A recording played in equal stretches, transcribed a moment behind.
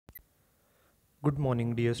Good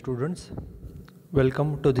morning, dear students.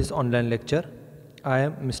 Welcome to this online lecture. I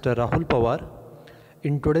am Mr. Rahul Pawar.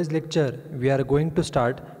 In today's lecture, we are going to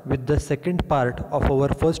start with the second part of our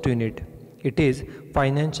first unit. It is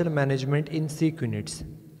financial management in 6 units.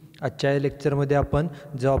 आजच्या लेक्चरमध्ये आपण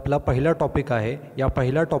जो आपला पहिला topic आहे या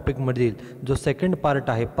पहिल्या टॉपिकमधील जो सेकंड पार्ट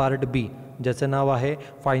आहे पार्ट बी ज्याचं नाव आहे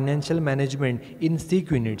फायनान्शियल मॅनेजमेंट इन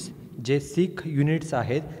 6 युनिट्स. जे 6 युनिट्स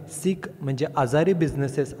आहेत, 6 म्हणजे आजारी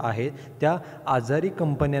बिझनेसेस आहेत, त्या आजारी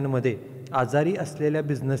कंपन्यांमध्ये आजारी असलेल्या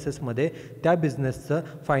बिझनेसेसमध्ये त्या बिझनेसचं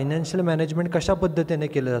फायनान्शियल मॅनेजमेंट कशा पद्धतीने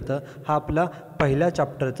केलं जातं हा आपला पहिल्या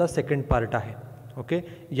चॅप्टरचा सेकंड पार्ट आहे. ओके,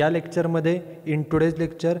 या लेक्चरमध्ये in today's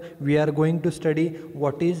lecture we R going to study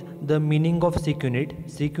what is the meaning of 6 unit.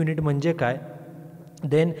 6 unit म्हणजे काय.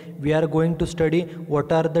 Then we R going to study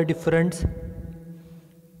what R the difference.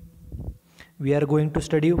 We are going to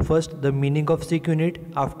study first the meaning of 6 unit,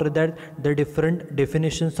 after that the different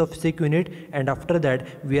definitions of 6 unit, and after that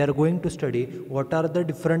we are going to study what are the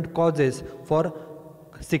different causes for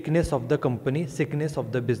sickness of the company, sickness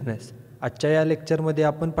of the business. आजच्या या लेक्चरमध्ये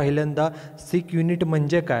आपण पहिल्यांदा 6 unit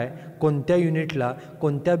म्हणजे काय, कोणत्या युनिटला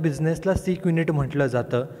कोणत्या बिझनेसला 6 युनिट म्हटलं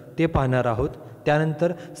जातं ते पाहणार आहोत.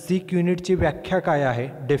 त्यानंतर 6 युनिटची व्याख्या काय आहे,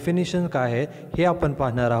 डेफिनेशन काय आहे हे आपण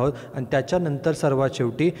पाहणार आहोत. आणि त्याच्यानंतर सर्वात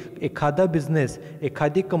शेवटी एखादा बिझनेस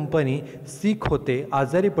एखादी कंपनी सिक होते,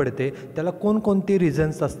 आजारी पडते, त्याला कोणकोणती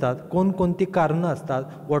रिझन्स असतात, कोणकोणती कारणं असतात,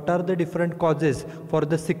 what R the different causes for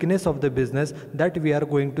the sickness of the business that we R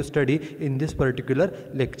going to study in this particular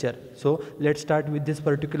lecture. So let's start with this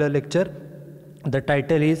particular lecture. The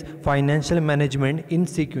title is financial management in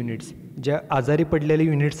 6 units. ज्या आजारी पडलेले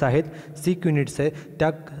units आहेत, 6 units आहेत, त्या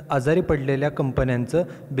आजारी पडलेल्या कंपन्यांचं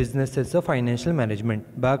बिझनेसेसचं financial management.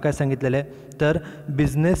 बघा काय सांगितलेलं आहे, तर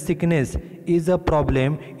business sickness is a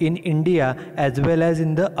problem in India as well as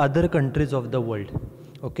in the other countries of the world.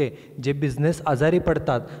 Okay, जे बिझनेस आजारी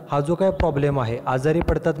पडतात हा जो काय प्रॉब्लेम आहे, आजारी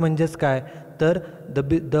पडतात म्हणजेच काय, तर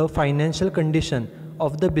the financial condition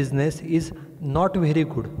of the business is not very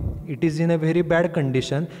good. It is in a very bad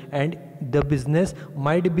condition and the business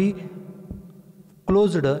might be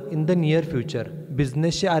closed in the near future.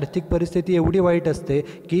 बिझनेसची आर्थिक परिस्थिती एवढी वाईट असते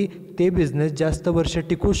की ते बिझनेस जास्त वर्ष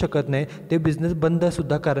टिकू शकत नाही, ते बिझनेस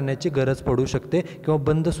बंदसुद्धा करण्याची गरज पडू शकते किंवा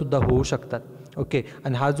बंदसुद्धा होऊ शकतात. ओके,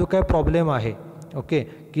 आणि हा जो काय प्रॉब्लेम आहे, ओके,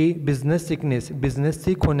 की बिझनेस सिकनेस, बिझनेस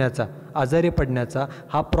सिक होण्याचा, आजारी पडण्याचा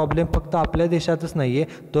हा प्रॉब्लेम फक्त आपल्या देशातच नाही आहे,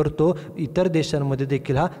 तर तो इतर देशांमध्ये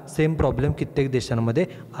देखील हा सेम प्रॉब्लेम कित्येक देशांमध्ये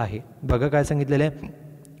आहे. बघा काय सांगितलेलं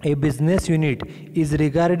आहे, ए business unit is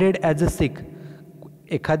regarded as a सिक.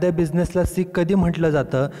 एखाद्या बिझनेसला सिक कधी म्हटलं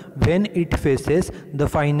जातं, when it faces the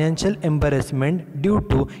financial embarrassment due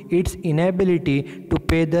to it's inability to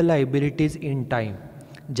pay the liabilities in time.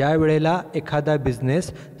 ज्या वेळेला एखादा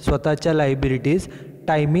बिझनेस स्वतःच्या लायबिलिटीज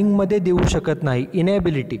टायमिंगमध्ये देऊ शकत नाही,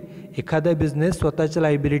 इनॅबिलिटी, एखादा बिझनेस स्वतःच्या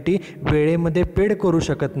लायबिलिटी वेळेमध्ये पेड करू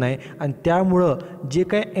शकत नाही आणि त्यामुळं जे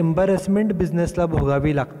काही एम्बॅरेसमेंट बिझनेसला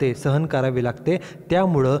भोगावी लागते, सहन करावी लागते,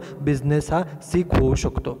 त्यामुळं बिझनेस हा सिक होऊ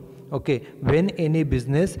शकतो. Okay, when any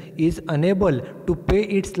business is unable to pay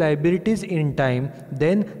its liabilities in time,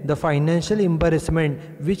 then the financial embarrassment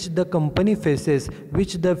which the company faces,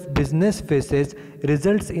 which the business faces,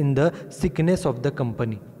 results in the sickness of the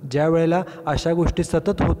company. ज्या वेळेला अशा गोष्टी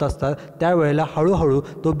सतत होत असतात त्यावेळेला हळूहळू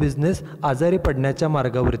तो बिझनेस आजारी पडण्याच्या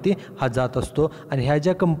मार्गावरती हा जात असतो. आणि ह्या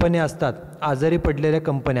ज्या कंपन्या असतात आजारी पडलेल्या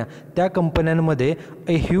कंपन्या, त्या कंपन्यांमध्ये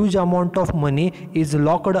a huge amount of money is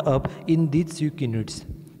locked up in these 6 units.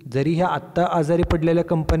 जरी ह्या आत्ता आजारी पडलेल्या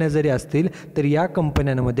कंपन्या जरी असतील तर या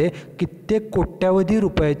कंपन्यांमध्ये कित्येक कोट्यावधी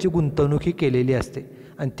रुपयाची गुंतवणूक ही केलेली असते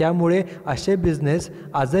आणि त्यामुळे असे बिझनेस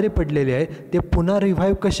आजारी पडलेले आहेत ते पुन्हा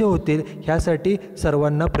रिव्हाइव्ह कसे होतील ह्यासाठी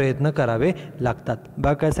सर्वांना प्रयत्न करावे लागतात.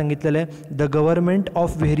 बघा काय सांगितलेलं आहे, the government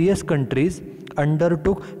of various countries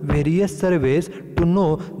undertook various surveys to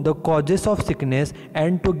know the causes of sickness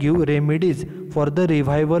and to give remedies for the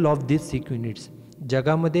revival of these 6 units.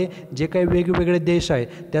 जगामध्ये जे काही वेगवेगळे देश आहेत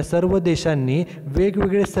त्या सर्व देशांनी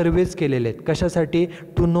वेगवेगळे सर्वेज केलेले आहेत. कशासाठी,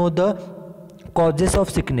 to know the causes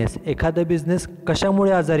of sickness, एखादा बिझनेस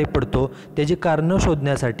कशामुळे आजारी पडतो त्याची कारणं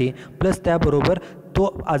शोधण्यासाठी, प्लस त्याबरोबर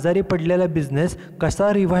तो आजारी पडलेला बिझनेस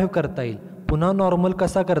कसा रिव्हाइव्ह करता येईल, पुन्हा नॉर्मल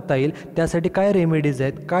कसा करता येईल, त्यासाठी काय रेमेडीज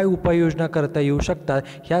आहेत, काय उपाययोजना करता येऊ शकतात,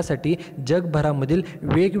 ह्यासाठी जगभरामधील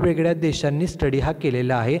वेगवेगळ्या देशांनी स्टडी हा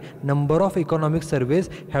केलेला आहे. Number of economic surveys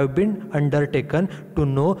have bin undertaken to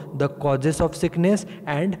know the causes of sickness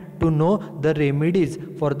and to know the remedies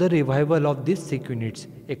for the रिव्हायवल of this 6 units.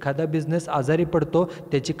 एखादा बिझनेस आजारी पडतो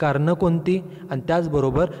त्याची कारणं कोणती आणि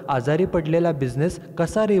त्याचबरोबर आजारी पडलेला बिझनेस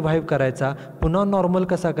कसा रिव्हाइव्ह करायचा, पुन्हा नॉर्मल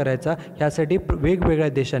कसा करायचा, ह्यासाठी वेगवेगळ्या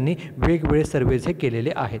देशांनी वेगवेगळे सर्वेज हे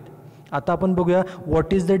केलेले आहेत. आता आपण बघूया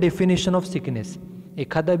what is the definition of sickness.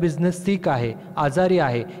 एखादा बिझनेस सिक आहे, आजारी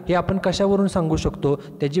आहे, हे आपण कशावरून सांगू शकतो,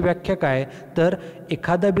 त्याची व्याख्या काय. तर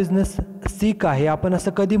एखादा बिझनेस सिक आहे आपण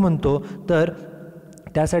असं कधी म्हणतो, तर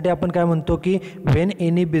त्यासाठी आपण काय म्हणतो की when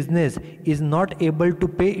any business is not able to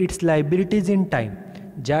pay it's liabilities in time.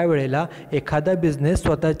 ज्या वेळेला एखादा बिझनेस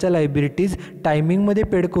स्वतःच्या लायबिलिटीज टायमिंगमध्ये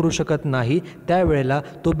पेड करू शकत नाही, त्यावेळेला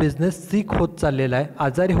तो बिझनेस सिक होत चाललेला आहे,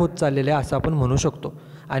 आजारी होत चाललेला आहे असं आपण म्हणू शकतो.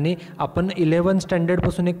 आणि आपण 11th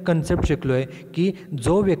स्टँडर्डपासून एक कन्सेप्ट शिकलो आहे की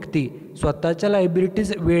जो व्यक्ती स्वतःच्या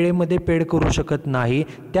लायबिलिटीज वेळेमध्ये पेड करू शकत नाही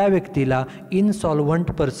त्या व्यक्तीला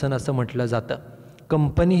इनसॉल्व्हंट पर्सन असं म्हटलं जातं.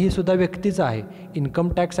 कंपनी ही सुद्धा व्यक्तीच आहे. Income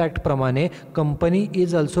tax ॲक्टप्रमाणे company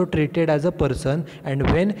is also treated as a person and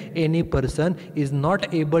when any person is not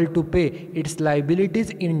able to pay it's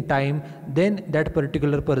liabilities in time then that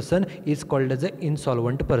particular person is called as a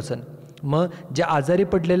इनसॉल्व्हंट person. मग ज्या आजारी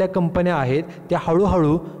पडलेल्या कंपन्या आहेत त्या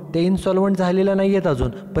हळूहळू ते इनसॉल्व्हंट झालेल्या नाही आहेत अजून,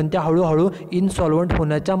 पण त्या हळूहळू इनसॉल्व्हंट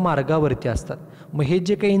होण्याच्या मार्गावरती असतात. मग हे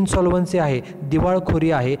जे काही इन्सॉल्व्हन्सी आहे,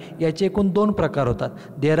 दिवाळखोरी आहे, याचे एकूण 2 प्रकार होतात.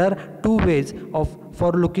 There are 2 ways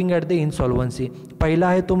for looking at the इन्सॉल्व्हन्सी. पहिला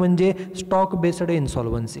आहे तो म्हणजे स्टॉक बेस्ड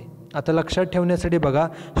इन्सॉल्व्हन्सी. आता लक्षात ठेवण्यासाठी बघा,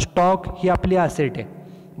 स्टॉक ही आपली ॲसेट आहे,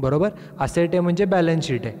 बरोबर. असेट आहे म्हणजे बॅलन्स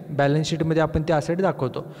शीट आहे, बॅलन्स शीटमध्ये आपण ते असेट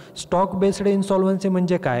दाखवतो. स्टॉक बेस्ड इन्सॉल्व्हन्सी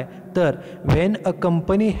म्हणजे काय, तर when a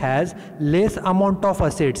company has less amount of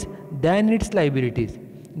assets than it's liabilities.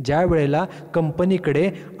 ज्या वेळेला कंपनीकडे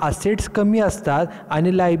असेट्स कमी असतात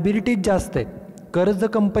आणि लायबिलिटीज जास्त आहेत, कर्ज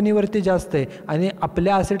कंपनीवरती जास्त आहे आणि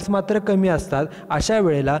आपल्या असेट्स मात्र कमी असतात, अशा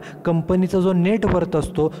वेळेला कंपनीचा जो नेट वर्थ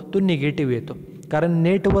असतो तो निगेटिव्ह येतो. कारण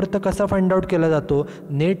नेट वर्थ कसा फाइंड आउट केला जातो,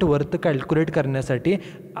 नेट वर्थ कॅल्क्युलेट करण्यासाठी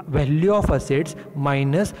value of assets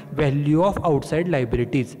minus value of outside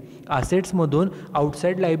liabilities. असेट्समधून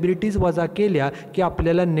outside liabilities वजा केल्या की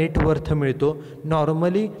आपल्याला नेट वर्थ मिळतो.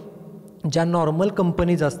 नॉर्मली ज्या नॉर्मल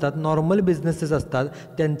कंपनीज असतात, नॉर्मल बिझनेसेस असतात,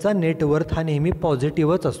 त्यांचा नेटवर्थ हा नेहमी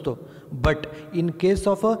पॉझिटिव्हच असतो. But in case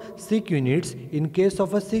of a six units, in case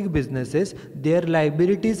of a six businesses, there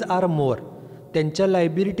liabilities are more. त्यांच्या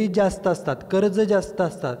लायबिलिटीज जास्त असतात, कर्ज जास्त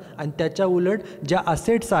असतात आणि त्याच्या उलट ज्या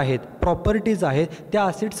असेट्स आहेत, प्रॉपर्टीज आहेत, त्या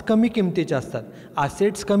असेट्स कमी किमतीच्या असतात.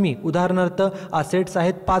 असेट्स कमी, उदाहरणार्थ असेट्स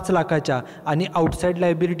आहेत 5 लाखाच्या आणि आउटसाईड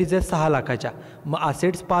लायबिलिटीज आहे 6 लाखाच्या. मग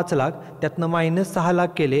असेट्स 5 लाख, त्यातनं मायनस 6 लाख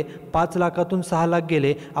केले, 5 लाखातून 6 लाख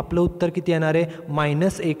गेले, आपलं उत्तर किती येणार आहे,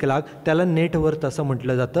 -1 लाख. त्याला नेटवर्थ असं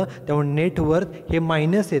म्हटलं जातं. त्यामुळे नेटवर्थ हे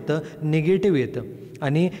मायनस येतं, निगेटिव्ह येतं.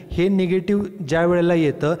 आणि हे निगेटिव्ह ज्या वेळेला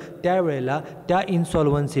येतं त्यावेळेला त्या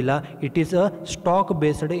इन्सॉल्व्हन्सीला it is a stock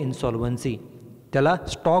based इन्सॉल्व्हन्सी. त्याला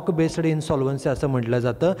स्टॉक बेस्ड इन्सॉल्व्हन्सी असं म्हटलं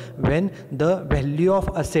जातं. When the value of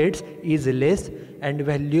assets is less and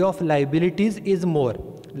value of liabilities is more.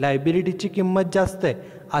 लायबिलिटीची किंमत जास्त आहे,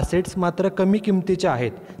 असेट्स मात्र कमी किमतीचे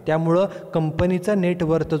आहेत, त्यामुळं कंपनीचा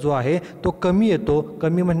नेटवर्थ जो आहे तो कमी येतो.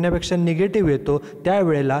 कमी म्हणण्यापेक्षा निगेटिव्ह येतो.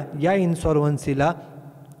 त्यावेळेला या इन्सॉल्व्हन्सीला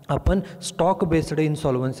आपण स्टॉक बेस्ड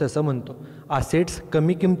इन्सॉल्व्हन्सी असं म्हणतो. असेट्स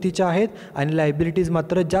कमी किमतीच्या आहेत आणि लायबिलिटीज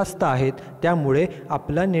मात्र जास्त आहेत, त्यामुळे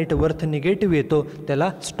आपला नेटवर्थ निगेटिव्ह येतो. त्याला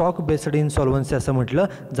स्टॉक बेस्ड इन्सॉल्व्हन्सी असं म्हटलं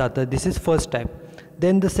जातं. दिस is first type.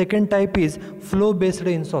 Then the second type is flow based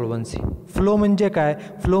इन्सॉल्व्हन्सी. Flow म्हणजे काय,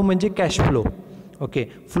 फ्लो म्हणजे cash flow. Okay,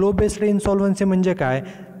 flow based इन्सॉल्व्हन्सी म्हणजे काय,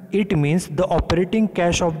 it means the operating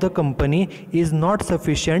cash of the company is not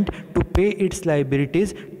sufficient to pay it's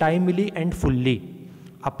liabilities timely and fully.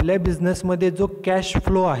 आपल्या बिझनेसमध्ये जो cash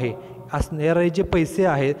flow आहे, असणारे जे पैसे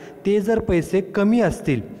आहेत ते जर पैसे कमी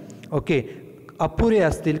असतील, ओके, अपुरे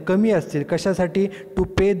असतील, कमी असतील, कशासाठी, to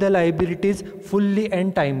pay the liabilities fully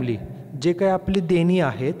and timely. जे काही आपली देणी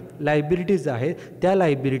आहेत, लायबिलिटीज आहेत, त्या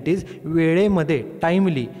लायबिलिटीज वेळेमध्ये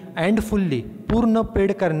टाइमली अँड फुल्ली पूर्ण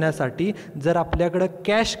पेड करण्यासाठी जर आपल्याकडं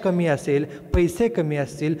कॅश कमी असेल, पैसे कमी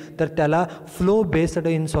असतील, तर त्याला फ्लो बेस्ड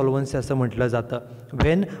इन्सॉल्व्हन्सी असं म्हटलं जातं.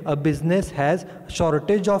 When a business has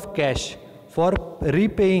shortage of cash for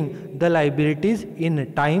रिपेईंग the liabilities in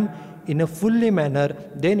time in a fully manner,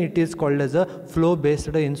 then it is called as a flow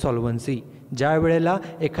based इन्सॉल्व्हन्सी. ज्या वेळेला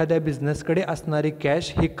एखाद्या बिझनेसकडे असणारी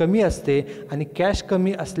कॅश ही कमी असते आणि कॅश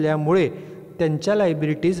कमी असल्यामुळे त्यांच्या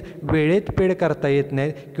लायबिलिटीज वेळेत पेड करता येत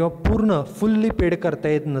नाहीत किंवा पूर्ण फुल्ली पेड करता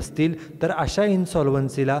येत नसतील, तर अशा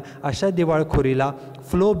इन्सॉल्व्हन्सीला, अशा दिवाळखोरीला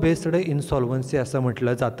फ्लो बेस्ड इन्सॉल्व्हन्सी असं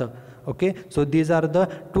म्हटलं जातं. Okay, so these R the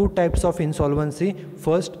 2 types of इन्सॉल्व्हन्सी.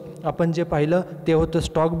 First आपण जे पाहिलं ते होतं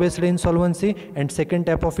stock based इन्सॉल्व्हन्सी and second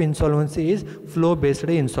type of इन्सॉल्व्हन्सी is flow based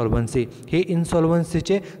इन्सॉल्व्हन्सी. हे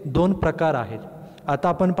इन्सॉल्व्हन्सीचे 2 प्रकार आहेत. आता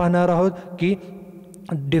आपण पाहणार आहोत की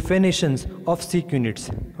definitions of six units.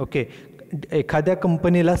 Okay, एखाद्या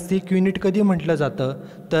कंपनीला सिक युनिट कधी म्हटलं जातं,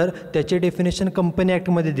 तर त्याचे डेफिनेशन कंपनी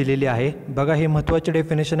ॲक्टमध्ये दिलेली आहे. बघा, हे महत्त्वाचे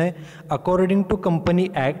डेफिनेशन आहे. According to company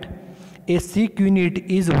act, A six unit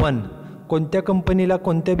is one. कोणत्या कंपनीला,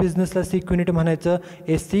 कोणत्या बिझनेसला सिक युनिट म्हणायचं?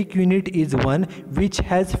 ए सिक unit is one which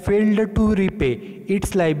has failed to repay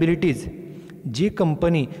it's liabilities. G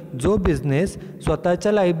company, जो बिझनेस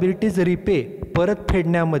स्वतःच्या लायबिलिटीज रिपे, परत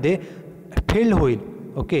फेडण्यामध्ये फेल होईल.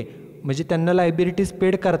 ओके, म्हणजे त्यांना लायबिलिटीज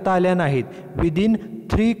पेड करता आल्या नाहीत विदिन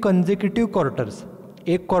 3 कन्झिक्युटिव्ह क्वार्टर्स.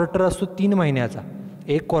 एक क्वार्टर असतो 3 महिन्याचा,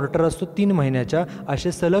 एक क्वार्टर असतो 3 महिन्याच्या,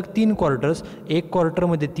 असे सलग 3 क्वार्टर्स. एक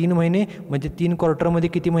क्वार्टरमध्ये 3 महिने म्हणजे 3 क्वार्टरमध्ये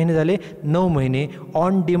किती महिने झाले? 9 महिने.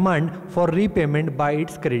 On demand for repayment bye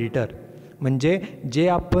it's creditor. म्हणजे जे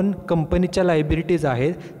आपण कंपनीच्या लायबिलिटीज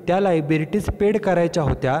आहेत त्या लायबिलिटीज पेड करायच्या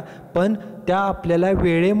होत्या, पण त्या आपल्याला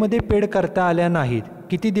वेळेमध्ये पेड करता आल्या नाहीत.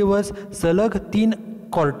 किती दिवस? सलग 3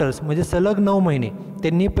 क्वार्टर्स, म्हणजे सलग 9 महिने.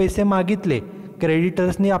 त्यांनी पैसे मागितले,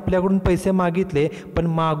 क्रेडिटर्सनी आपल्याकडून पैसे मागितले, पण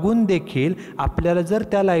मागून देखील आपल्याला जर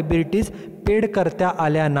त्या लायबिलिटीज पेड करता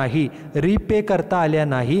आल्या नाही, रिपे करता आल्या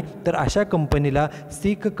नाही, तर अशा कंपनीला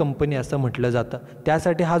सिक कंपनी असं म्हटलं जातं.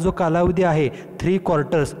 त्यासाठी हा जो कालावधी आहे 3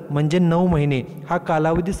 क्वार्टर्स म्हणजे 9 महिने, हा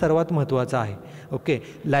कालावधी सर्वात महत्त्वाचा आहे. ओके,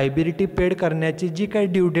 लायबिलिटी पेड करण्याची जी काही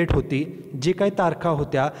ड्यू डेट होती, जी काही तारखा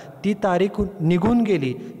होत्या, ती तारीख निघून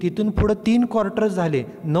गेली. तिथून पुढं 3 क्वार्टर्स झाले,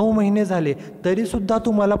 9 महिने झाले, तरीसुद्धा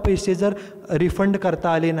तुम्हाला पैसे जर रिफंड करता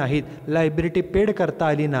आले नाहीत, लायबिलिटी पेड करता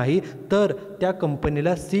आली नाही, तर त्या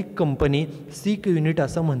कंपनीला सिक कंपनी, सिक युनिट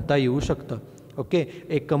असं म्हणता येऊ शकतं. Okay,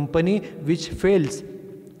 A company which fails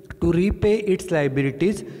to repay it's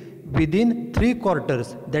liabilities within 3 quarters,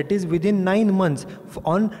 that is within 9 months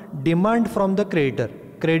on demand from the creditor.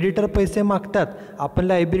 Creditor पैसे मागतात, आपण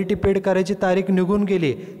लायबिलिटी पेड करायची तारीख निघून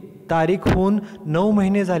गेली, तारीख होऊन 9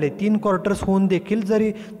 महिने झाले, 3 क्वार्टर्स होऊन देखील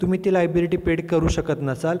जरी तुम्ही ती लायबिलिटी पेड करू शकत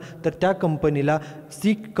नसाल, तर त्या कंपनीला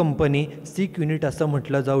सिक कंपनी, सिक युनिट असं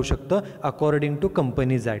म्हटलं जाऊ शकतं according to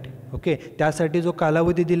companies act. Okay, त्यासाठी जो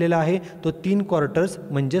कालावधी दिलेला आहे तो 3 क्वार्टर्स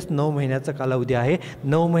म्हणजेच 9 महिन्याचा कालावधी आहे.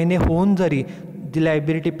 9 महिने होऊन जरी ती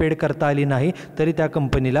लायबिलिटी पेड करता आली नाही तरी त्या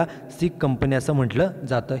कंपनीला सिक कंपनी असं म्हटलं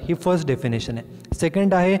जातं. ही फर्स्ट डेफिनेशन आहे.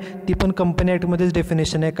 सेकंड आहे, ती पण कंपनी ॲक्टमध्येच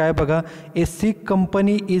डेफिनेशन आहे. काय बघा, ए सिक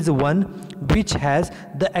company is one which has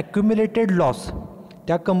the ॲक्युम्युलेटेड loss.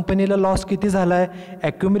 त्या कंपनीला लॉस किती झाला आहे?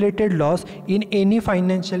 ॲक्युम्युलेटेड loss in any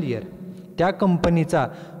financial year. त्या कंपनीचा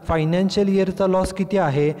फायनान्शियल इयरचा लॉस किती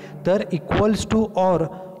आहे? तर इक्वल्स टू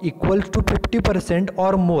 50%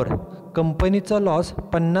 ऑर मोर. कंपनीचा लॉस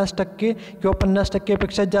 50% किंवा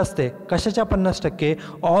 50%पेक्षा जास्त आहे. कशाच्या 50%?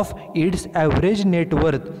 Of its average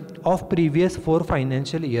net worth of previous 4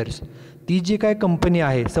 financial years. ती जी काय कंपनी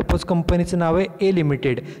आहे, सपोज कंपनीचं नाव आहे ए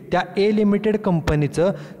लिमिटेड, त्या ए लिमिटेड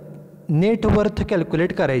कंपनीचं नेटवर्थ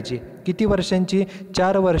कॅल्क्युलेट करायची. किती वर्षांची?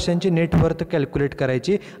 4 वर्षांची नेटवर्थ कॅल्क्युलेट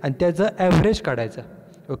करायची आणि त्याचं ॲव्हरेज काढायचं.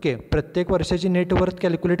 ओके, प्रत्येक वर्षाची नेटवर्थ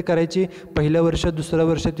कॅल्क्युलेट करायची. पहिलं वर्ष, दुसरं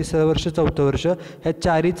वर्ष, तिसरं वर्ष, चौथं वर्ष, ह्या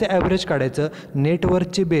चारीचं ॲव्हरेज काढायचं.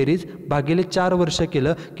 नेटवर्थची बेरीज भागिले 4 वर्ष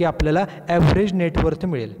केलं की आपल्याला ॲव्हरेज नेटवर्थ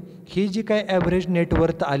मिळेल. ही जी काय ॲव्हरेज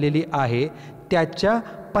नेटवर्थ आलेली आहे त्याच्या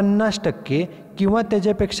 50% किंवा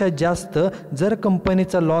त्याच्यापेक्षा जास्त जर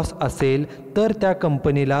कंपनीचा लॉस असेल तर त्या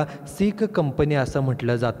कंपनीला सिक कंपनी असं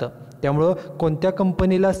म्हटलं जातं. त्यामुळं कोणत्या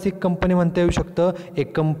कंपनीला सिक कंपनी म्हणता येऊ शकतं?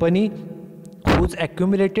 एक कंपनी हुज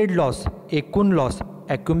ॲक्युम्युलेटेड लॉस, एकूण लॉस,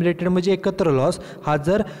 ॲक्युम्युलेटेड म्हणजे एकत्र लॉस, हा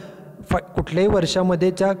जर कुठल्याही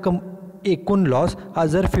वर्षामध्येच्या एकूण लॉस हा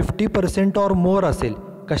जर 50% ऑर मोर असेल.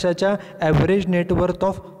 कशाच्या? Average net worth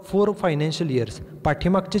of 4 financial years.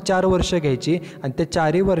 पाठीमागचे 4 वर्ष घ्यायची आणि त्या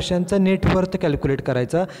 4ही वर्षांचा नेटवर्थ कॅल्क्युलेट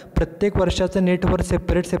करायचा. प्रत्येक वर्षाचं नेटवर्थ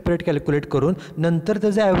सेपरेट कॅल्क्युलेट करून नंतर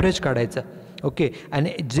त्याचं ॲव्हरेज काढायचं. ओके,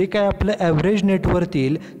 आणि जे काय आपलं ॲव्हरेज नेटवर्थ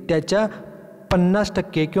येईल त्याच्या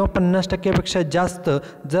 50% किंवा 50%पेक्षा जास्त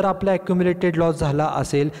जर आपला ॲक्युम्युलेटेड लॉस झाला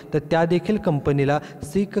असेल तर त्या देखील कंपनीला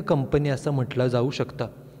सिक कंपनी असं म्हटलं जाऊ शकतं.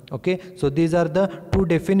 Okay, so these are the 2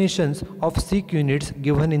 definitions of SIC units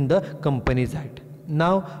given in the Companies Act. Now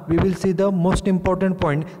we will see the most important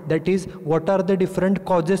point, that is what are the different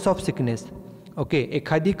causes of sickness. Okay,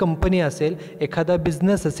 एखादी company असेल, एखादा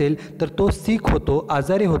business असेल तर तो सिक होतो,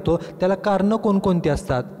 आजारी होतो, त्याला कारणं कोणकोणती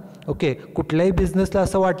असतात? ओके, कुठल्याही बिझनेसला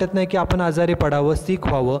असं वाटत नाही की आपण आजारी पडावं, सिक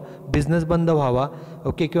व्हावं, बिझनेस बंद व्हावा,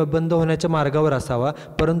 ओके, किंवा बंद होण्याच्या मार्गावर असावा.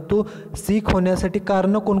 परंतु सिक होण्यासाठी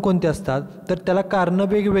कारणं कोणकोणती असतात? तर त्याला कारणं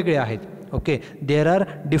वेगवेगळे आहेत. Okay, there are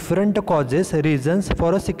different causes, reasons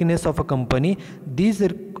for a sickness of a company. These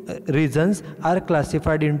reasons R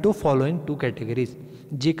classified in to following 2 categories.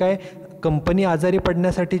 जी काय कंपनी आजारी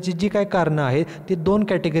पडण्यासाठीची जी काय कारणं आहेत ती 2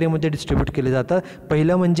 कॅटेगरीमध्ये डिस्ट्रीब्यूट केले जातात.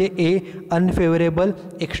 पहिलं म्हणजे ए, अनफेवरेबल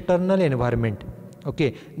एक्सटर्नल एन्व्हायरमेंट.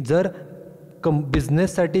 ओके, जर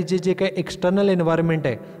बिझनेससाठी जे काही एक्सटर्नल एन्व्हायरमेंट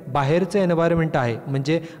आहे, बाहेरचं एन्व्हायरमेंट आहे,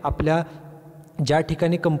 म्हणजे आपल्या ज्या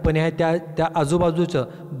ठिकाणी कंपनी आहे त्या आजूबाजूचं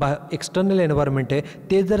एक्सटर्नल एन्व्हायरमेंट आहे,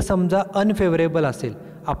 ते जर समजा अनफेवरेबल असेल,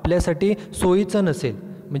 आपल्यासाठी सोयीचं नसेल,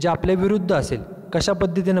 म्हणजे आपल्या विरुद्ध असेल. कशा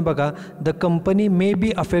पद्धतीनं बघा, the company may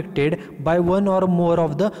be affected by one or more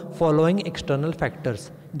of the following external factors.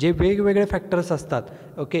 जे वेगवेगळे फॅक्टर्स असतात,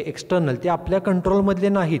 ओके, एक्सटर्नल, ते आपल्या कंट्रोलमधले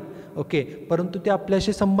नाहीत, ओके, परंतु ते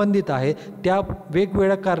आपल्याशी संबंधित आहे. त्या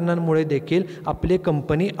वेगवेगळ्या कारणांमुळे देखील आपली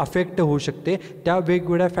कंपनी अफेक्ट होऊ शकते. त्या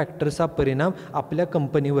वेगवेगळ्या फॅक्टर्सचा परिणाम आपल्या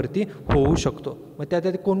कंपनीवरती होऊ शकतो. मग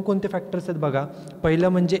त्यात कोणकोणते फॅक्टर्स आहेत बघा. पहिलं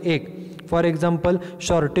म्हणजे एक, for example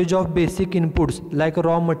shortage of basic inputs like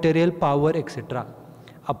raw material, power etcetera.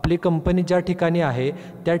 आपली कंपनी ज्या ठिकाणी आहे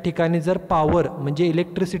त्या ठिकाणी जर पॉवर म्हणजे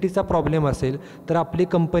इलेक्ट्रिसिटीचा प्रॉब्लेम असेल तर आपली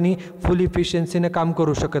कंपनी फुल इफिशियन्सीने काम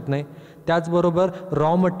करू शकत नाही. त्याचबरोबर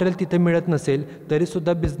रॉ मटेरियल तिथे मिळत नसेल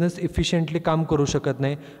तरीसुद्धा बिझनेस इफिशियंटली काम करू शकत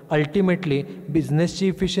नाही. अल्टिमेटली बिझनेसची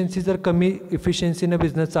इफिशियन्सी जर कमी इफिशियन्सीनं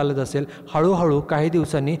बिझनेस चालत असेल, हळूहळू काही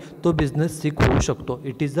दिवसांनी तो बिझनेस सीक होऊ शकतो.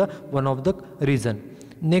 It is one of the reason.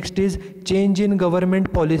 Next is change in government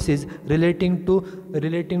policies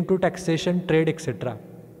relating to taxation, trade etcetera.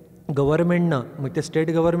 गव्हर्नमेंटनं, मग ते स्टेट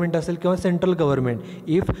गव्हर्नमेंट असेल किंवा central government,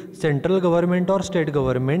 if central government और state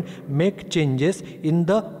government make changes in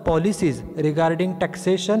the policies regarding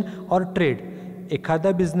taxation और trade.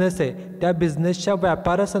 एखादा business आहे, त्या बिझनेसच्या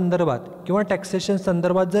व्यापारासंदर्भात किंवा टॅक्सेशन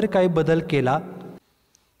संदर्भात जर काही बदल केला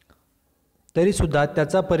तरीसुद्धा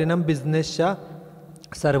त्याचा परिणाम बिझनेसच्या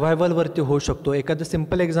सर्व्हायवलवरती होऊ शकतो. एखादं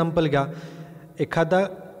सिम्पल एक्झाम्पल घ्या. एखादा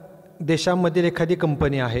देशामधील एखादी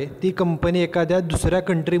कंपनी आहे, ती कंपनी एखाद्या दुसऱ्या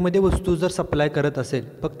कंट्रीमध्ये वस्तू जर सप्लाय करत असेल,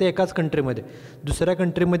 फक्त एकाच कंट्रीमध्ये दुसऱ्या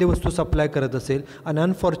कंट्रीमध्ये वस्तू सप्लाय करत असेल, आणि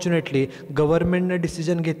अनफॉर्च्युनेटली गव्हर्नमेंटनं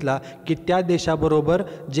डिसिजन घेतला की त्या देशाबरोबर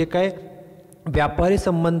जे काय व्यापारी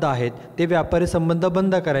संबंध आहेत ते व्यापारी संबंध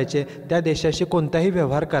बंद करायचे, त्या देशाशी कोणताही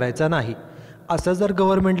व्यवहार करायचा नाही. असा जर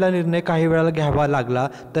गव्हर्नमेंटला निर्णय काही वेळाला घ्यावा लागला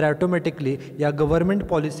तर ॲटोमॅटिकली या गव्हर्नमेंट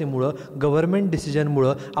पॉलिसीमुळं, गव्हर्नमेंट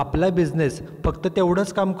डिसिजनमुळं आपला बिझनेस फक्त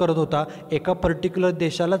तेवढंच काम करत होता, एका पर्टिक्युलर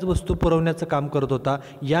देशालाच वस्तू पुरवण्याचं काम करत होता.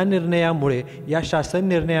 या निर्णयामुळे, या शासन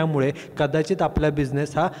निर्णयामुळे कदाचित आपला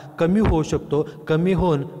बिझनेस हा कमी होऊ शकतो. कमी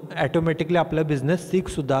होऊन ॲटोमॅटिकली आपला बिझनेस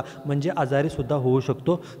सीकसुद्धा म्हणजे आजारीसुद्धा होऊ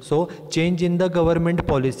शकतो. So change in the government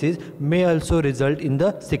policies may also result in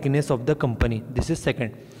the sickness of the company. This is second.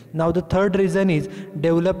 Now the third reason is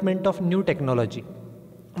development of new technology.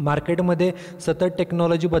 मार्केटमध्ये सतत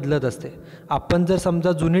टेक्नॉलॉजी बदलत असते. आपण जर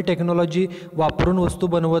समजा जुनी टेक्नॉलॉजी वापरून वस्तू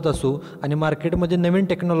बनवत असू आणि मार्केटमध्ये नवीन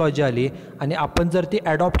टेक्नॉलॉजी आली आणि आपण जर ती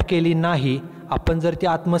ॲडॉप्ट केली नाही, आपण जर ती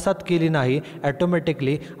आत्मसात केली नाही,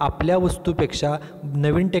 ॲटोमॅटिकली आपल्या वस्तूपेक्षा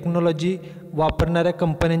नवीन टेक्नॉलॉजी वापरणाऱ्या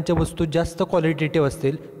कंपन्यांच्या वस्तू जास्त क्वालिटेटिव्ह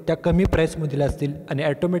असतील, त्या कमी प्राईसमधील असतील, आणि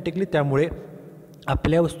ॲटोमॅटिकली त्यामुळे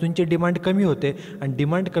आपल्या वस्तूंची डिमांड कमी होते, आणि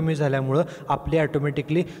डिमांड कमी झाल्यामुळं आपले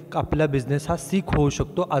ॲटोमॅटिकली आपला बिझनेस हा सीक होऊ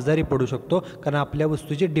शकतो, आजारी पडू शकतो, कारण आपल्या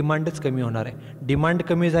वस्तूची डिमांडच कमी होणार आहे. डिमांड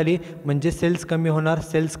कमी झाली म्हणजे सेल्स कमी होणार,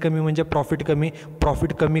 सेल्स कमी म्हणजे प्रॉफिट कमी,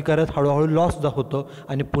 प्रॉफिट कमी करत हळूहळू लॉस होतो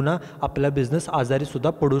आणि पुन्हा आपला बिझनेस आजारीसुद्धा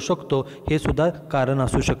पडू शकतो. हे सुद्धा कारण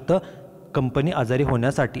असू शकतं कंपनी आजारी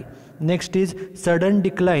होण्यासाठी. Next is sudden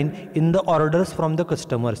decline in the orders from the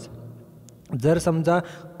customers. जर समजा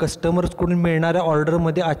कस्टमर्सकडून मिळणाऱ्या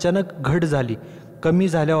ऑर्डरमध्ये अचानक घट झाली, कमी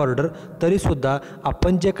झाल्या ऑर्डर, तरीसुद्धा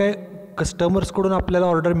आपण जे काय कस्टमर्सकडून आपल्याला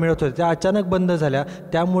ऑर्डर मिळत होत्या त्या अचानक बंद झाल्या,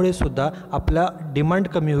 त्यामुळे सुद्धा आपला डिमांड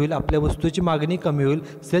कमी होईल, आपल्या वस्तूची मागणी कमी होईल,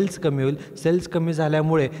 सेल्स कमी होईल. सेल्स कमी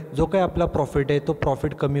झाल्यामुळे जो काही आपला प्रॉफिट आहे तो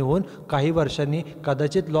प्रॉफिट कमी होऊन काही वर्षांनी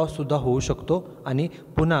कदाचित लॉससुद्धा होऊ शकतो आणि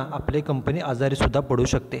पुन्हा आपली कंपनी आजारीसुद्धा पडू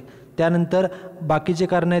शकते. त्यानंतर बाकीचे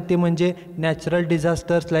कारण आहेत ते म्हणजे natural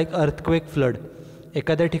disasters like earthquake, flood.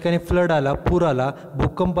 एखाद्या ठिकाणी फ्लड आला, पूर आला,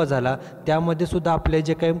 भूकंप झाला, त्यामध्ये सुद्धा आपले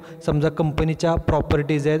जे काही समजा कंपनीच्या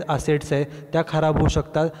प्रॉपर्टीज आहेत, असेट्स आहेत, त्या खराब होऊ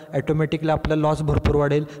शकतात. ॲटोमॅटिकली आपला लॉस भरपूर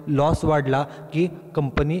वाढेल. लॉस वाढला की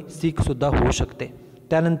कंपनी सीकसुद्धा होऊ शकते.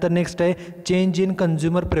 त्यानंतर नेक्स्ट आहे चेंज इन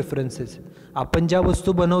कन्झ्युमर प्रेफरन्सेस. आपण ज्या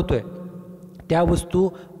वस्तू बनवतो आहे त्या वस्तू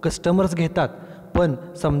कस्टमर्स घेतात, पण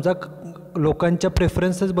समजा लोकांच्या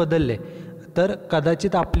प्रेफरन्सेस बदलले तर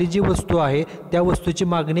कदाचित आपली जी वस्तू आहे त्या वस्तूची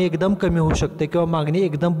मागणी एकदम कमी होऊ शकते किंवा मागणी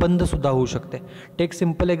एकदम बंदसुद्धा होऊ शकते. Take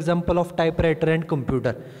simple example of typewriter and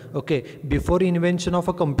computer. Okay, before invention of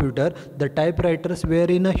a computer the टाईपरायटर्स wear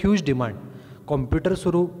in a huge demand.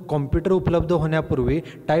 Computer उपलब्ध होण्यापूर्वी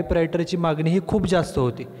टाईपरायटरची मागणी ही खूप जास्त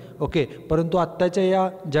होती. ओके, परंतु आत्ताच्या या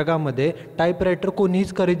जगामध्ये टाईपरायटर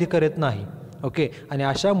कोणीच खरेदी करत नाही. ओके. आणि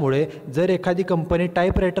अशामुळे जर एखादी कंपनी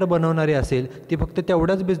टाईपरायटर बनवणारी असेल, ती फक्त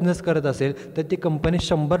तेवढाच बिझनेस करत असेल, तर ती कंपनी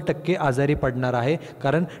 100% आजारी पडणार आहे.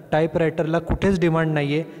 कारण टाईपरायटरला कुठेच डिमांड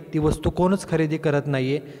नाही आहे, ती वस्तू कोणच खरेदी करत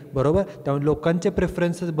नाही आहे, बरोबर. त्यामुळे लोकांचे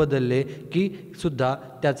प्रेफरन्सेस बदलले की सुद्धा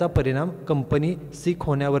त्याचा परिणाम कंपनी सीक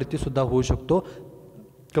होण्यावरती सुद्धा होऊ शकतो,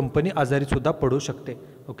 कंपनी आजारीसुद्धा पडू शकते.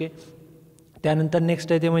 ओके. त्यानंतर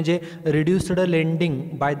नेक्स्ट आहे ते म्हणजे reduced lending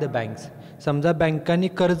by the banks. समजा बँकांनी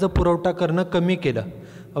कर्ज पुरवठा करणं कमी केलं.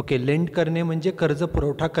 ओके. लेंड करणे म्हणजे कर्ज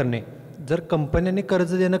पुरवठा करणे. जर कंपन्यांनी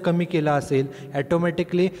कर्ज देणं कमी केलं असेल,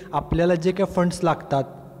 ॲटोमॅटिकली आपल्याला जे काय फंड्स लागतात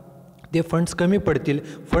ते फंड्स कमी पडतील.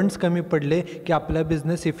 फंड्स कमी पडले की आपला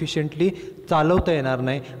बिझनेस इफिशियंटली चालवता येणार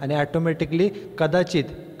नाही आणि ॲटोमॅटिकली कदाचित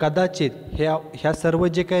ह्या सर्व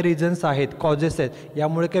जे काही रिझन्स आहेत, कॉजेस आहेत,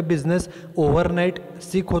 यामुळे काय बिझनेस ओव्हरनाईट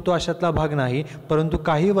सीक होतो अशातला भाग नाही. परंतु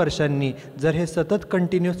काही वर्षांनी जर हे सतत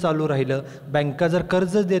कंटिन्यूस चालू राहिलं, बँका जर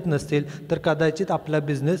कर्ज देत नसतील, तर कदाचित आपला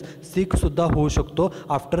बिझनेस सीकसुद्धा होऊ शकतो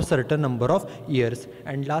after certain number of years.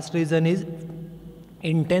 And last reason is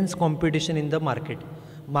intense competition in the market.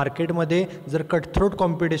 मार्केटमध्ये जर कटथ्रोट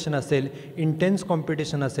कॉम्पिटिशन असेल, इंटेन्स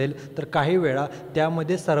कॉम्पिटिशन असेल, तर काही वेळा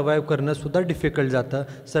त्यामध्ये सर्वाईव्ह करणंसुद्धा डिफिकल्ट जातं.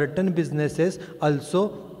 Certain businesses also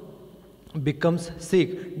becomes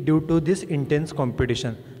six due to this intense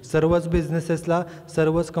competition. सर्वच बिझनेसेसला,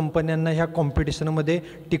 सर्वच कंपन्यांना ह्या कॉम्पिटिशनमध्ये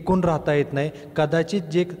टिकून राहता येत नाही. कदाचित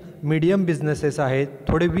जे मीडियम बिझनेसेस आहेत,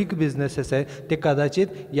 थोडे वीक बिझनेसेस आहेत, ते कदाचित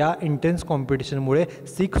या इंटेन्स कॉम्पिटिशनमुळे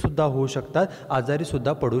सीकसुद्धा होऊ शकतात,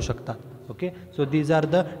 आजारीसुद्धा पडू शकतात. Okay. So these R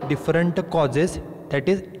the different causes, that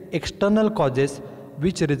is external causes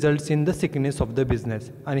which results in the sickness of the business.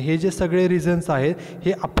 आणि हे जे सगळे रिझन्स आहेत,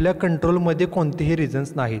 हे आपल्या कंट्रोलमध्ये कोणतेही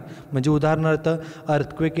रिझन्स नाहीत. म्हणजे उदाहरणार्थ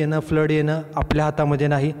अर्थक्वेक येणं, फ्लड येणं आपल्या हातामध्ये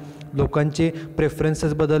नाही. लोकांचे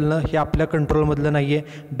प्रेफरन्सेस बदलणं हे आपल्या कंट्रोलमधलं नाही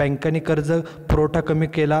आहे. बँकांनी कर्ज पुरवठा कमी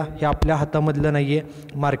केला हे आपल्या हातामधलं नाही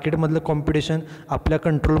आहे. मार्केटमधलं कॉम्पिटिशन आपल्या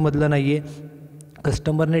कंट्रोलमधलं नाही आहे.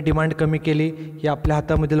 कस्टमरने डिमांड कमी केली ही आपल्या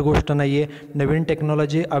हातामधील गोष्ट नाही आहे. नवीन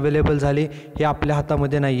टेक्नॉलॉजी अवेलेबल झाली हे आपल्या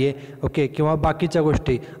हातामध्ये नाही आहे. ओके. किंवा बाकीच्या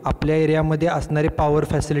गोष्टी आपल्या एरियामध्ये असणारी पॉवर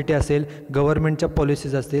फॅसिलिटी असेल, गव्हर्नमेंटच्या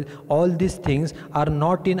पॉलिसीज असतील, all these things R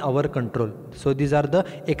not in our control. So these R the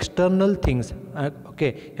external things. Okay.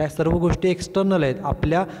 ह्या सर्व गोष्टी एक्सटर्नल आहेत,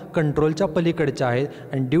 आपल्या कंट्रोलच्या पलीकडच्या आहेत.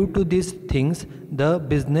 And due to these things the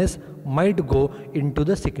business might go in to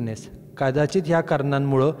the sickness. कदाचित ह्या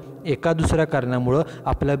कारणांमुळं, एका दुसऱ्या कारणामुळं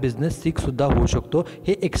आपला बिझनेस सीकसुद्धा होऊ शकतो.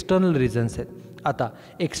 हे एक्सटर्नल रिझन्स आहेत. आता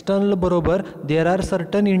एक्सटर्नल बरोबर there are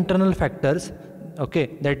certain internal factors. Okay.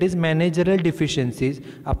 That is managerial डिफिशियन्सीज.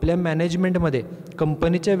 आपल्या मॅनेजमेंटमध्ये,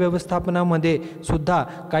 कंपनीच्या व्यवस्थापनामध्ये सुद्धा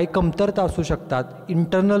काही कमतरता असू शकतात,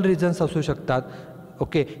 इंटरनल रिझन्स असू शकतात.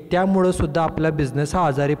 ओके. त्यामुळं सुद्धा आपला बिझनेस हा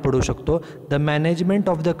आजारी पडू शकतो. The management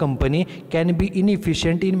of the company can be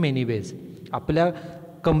इनइफिशियंट in many ways. आपल्या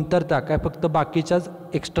कमतरता काय फक्त बाकीच्याच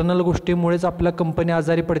एक्सटर्नल गोष्टीमुळेच आपल्या कंपनी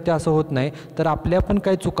आजारी पडते असं होत नाही, तर आपल्या पण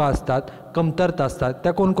काही चुका असतात, कमतरता असतात.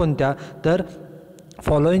 त्या कोणकोणत्या? तर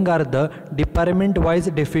following R the department wise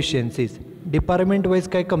deficiencies. Department wise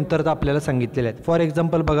काही कमतरता आपल्याला सांगितलेल्या आहेत. फॉर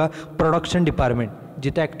एक्झाम्पल बघा, प्रोडक्शन डिपार्टमेंट,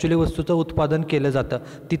 जिथे ॲक्च्युली वस्तूचं उत्पादन केलं जातं,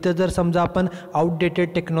 तिथं जर समजा आपण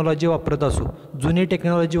आउटडेटेड टेक्नॉलॉजी वापरत असू,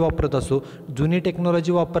 जुनी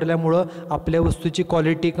टेक्नॉलॉजी वापरल्यामुळं आपल्या वस्तूची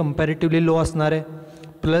क्वालिटी कंपॅरेटिव्हली लो असणार आहे,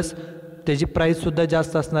 प्लस त्याची प्राईससुद्धा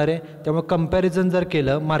जास्त असणार आहे. त्यामुळे कंपॅरिझन जर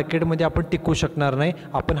केलं मार्केटमध्ये आपण टिकू शकणार नाही.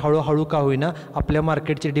 आपण हळूहळू का होईना आपल्या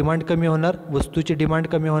मार्केटची डिमांड कमी होणार, वस्तूची डिमांड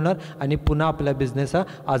कमी होणार आणि पुन्हा आपला बिझनेस हा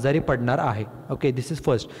आजारी पडणार आहे. Okay. This is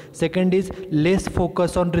first. Second is less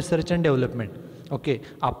focus on research and development. Okay.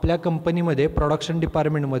 आपल्या कंपनीमध्ये, प्रोडक्शन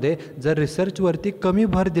डिपार्टमेंटमध्ये जर रिसर्चवरती कमी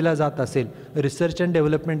भर दिला जात असेल, रिसर्च अँड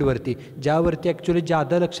डेव्हलपमेंटवरती, ज्यावरती ॲक्च्युली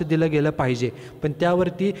जादा लक्ष दिलं गेलं पाहिजे, पण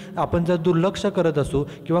त्यावरती आपण जर दुर्लक्ष करत असू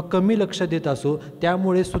किंवा कमी लक्ष देत असू,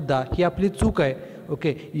 त्यामुळे सुद्धा ही आपली चूक आहे.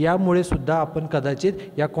 ओके. यामुळे सुद्धा आपण कदाचित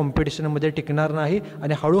या कॉम्पिटिशनमध्ये टिकणार नाही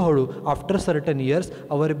आणि हळूहळू after certain years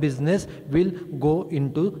our business will go in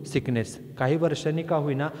to sickness. काही वर्षांनी का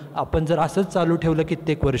होईना आपण जर असंच चालू ठेवलं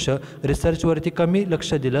कित्येक वर्ष, रिसर्चवरती कमी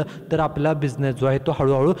लक्ष दिलं, तर आपला बिझनेस जो आहे तो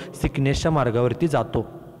हळूहळू सिकनेसच्या मार्गावरती जातो.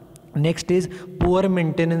 Next is poor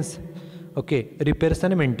maintenance. Okay. Repairs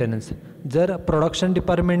and maintenance. जर प्रोडक्शन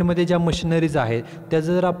डिपार्टमेंटमध्ये ज्या मशिनरीज आहेत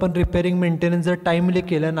त्याचं जर आपण रिपेअरिंग मेंटेनन्स जर टाईमली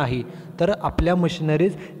केलं नाही, तर आपल्या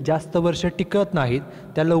मशिनरीज जास्त वर्ष टिकत नाहीत,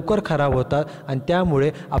 त्या लवकर खराब होतात आणि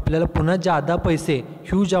त्यामुळे आपल्याला पुन्हा जादा पैसे,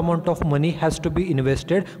 huge amount of money has to be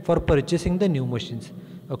invested for purchasing the new machines.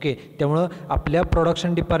 Okay, त्यामुळं आपल्या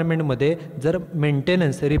प्रोडक्शन डिपार्टमेंटमध्ये जर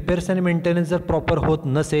मेंटेनन्स, रिपेअर्स आणि मेंटेनन्स जर प्रॉपर होत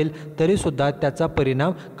नसेल तरीसुद्धा त्याचा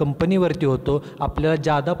परिणाम कंपनीवरती होतो. आपल्याला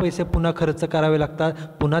जादा पैसे पुन्हा खर्च करावे लागतात,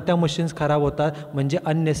 पुन्हा त्या मशीन्स खराब होतात, म्हणजे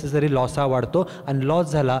अननेसेसरी लॉस हा वाढतो आणि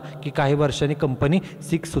लॉस झाला की काही वर्षांनी कंपनी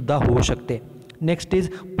सिकसुद्धा होऊ शकते. Next is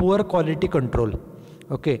poor quality control.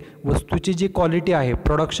 Okay, वस्तूची जी क्वालिटी आहे,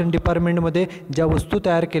 प्रोडक्शन डिपार्टमेंटमध्ये ज्या वस्तू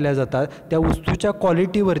तयार केल्या जातात त्या वस्तूच्या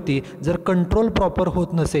क्वालिटीवरती जर कंट्रोल प्रॉपर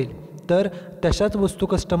होत नसेल तर तशाच वस्तू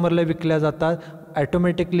कस्टमरला विकल्या जातात.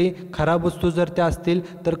 ॲटोमॅटिकली खराब वस्तू जर त्या असतील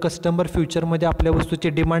तर कस्टमर फ्युचरमध्ये आपल्या वस्तूची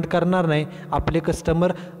डिमांड करणार नाही, आपले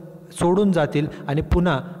कस्टमर सोडून जातील आणि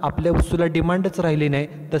पुन्हा आपल्या वस्तूला डिमांडच राहिली नाही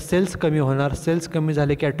तर सेल्स कमी होणार. सेल्स कमी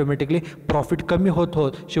झाले की ॲटोमॅटिकली प्रॉफिट कमी होत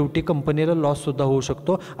शेवटी कंपनीला लॉससुद्धा होऊ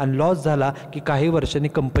शकतो आणि लॉस झाला की काही वर्षांनी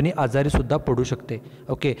कंपनी आजारीसुद्धा पडू शकते.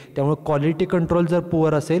 ओके, त्यामुळे क्वालिटी कंट्रोल जर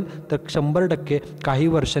पुअर असेल तर 100% काही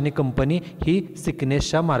वर्षांनी कंपनी ही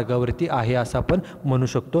सिकनेसच्या मार्गावरती आहे असं आपण म्हणू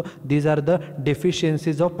शकतो. These R the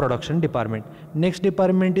deficiencies of production department. Next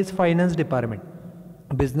department is finance department.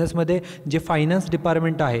 बिझनेसमध्ये जे फायनान्स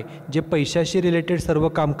डिपार्टमेंट आहे, जे पैशाशी रिलेटेड सर्व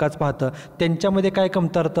कामकाज पाहतं, त्यांच्यामध्ये काय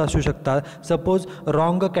कमतरता असू शकतात. Suppose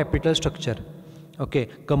wrong capital structure. Okay,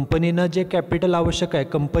 कंपनीनं जे कॅपिटल आवश्यक आहे,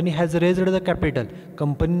 company has raised the capital,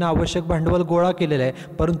 कंपनीनं आवश्यक भांडवल गोळा केलेलं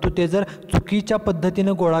आहे, परंतु ते जर चुकीच्या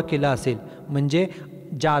पद्धतीनं गोळा केलं असेल, म्हणजे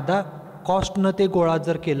जादा कॉस्टनं ते गोळा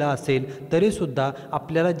जर केला असेल तरीसुद्धा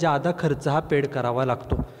आपल्याला जादा खर्च हा पेड करावा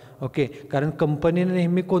लागतो. ओके, कारण कंपनीने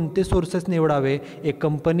नेहमी कोणते सोर्सेस निवडावे. ए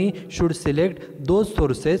company should select those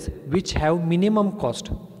sources which have minimum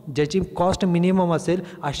cost. ज्याची कॉस्ट मिनिमम असेल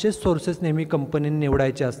असेच सोर्सेस नेहमी कंपनीने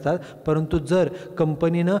निवडायचे असतात. परंतु जर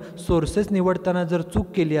कंपनीनं सोर्सेस निवडताना जर चूक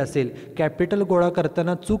केली असेल, कॅपिटल गोळा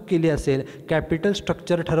करताना चूक केली असेल, कॅपिटल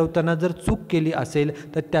स्ट्रक्चर ठरवताना जर चूक केली असेल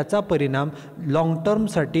तर त्याचा परिणाम लाँग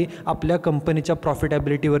टर्मसाठी आपल्या कंपनीच्या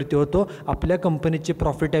प्रॉफिटेबिलिटीवरती होतो. आपल्या कंपनीची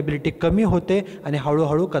प्रॉफिटेबिलिटी कमी होते आणि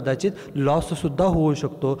हळूहळू कदाचित लॉससुद्धा होऊ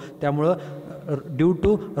शकतो. त्यामुळं due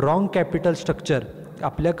to wrong capital structure,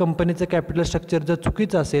 आपल्या कंपनीचं कॅपिटल स्ट्रक्चर जर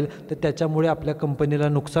चुकीचं असेल तर त्याच्यामुळे आपल्या कंपनीला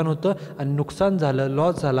नुकसान होतं आणि नुकसान झालं,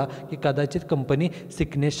 लॉस झाला की कदाचित कंपनी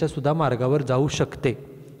सिकनेसच्या सुद्धा मार्गावर जाऊ शकते.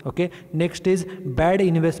 Okay, next is bad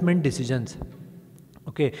investment decisions.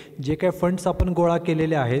 Okay, जे काय फंड्स आपण गोळा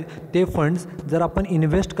केलेले आहेत ते फंड्स जर आपण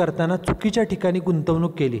इन्व्हेस्ट करताना चुकीच्या ठिकाणी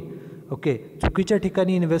गुंतवणूक केली, ओके, चुकीच्या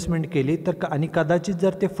ठिकाणी इन्व्हेस्टमेंट केली तर आणि कदाचित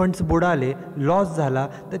जर ते फंड्स बुडाले, लॉस झाला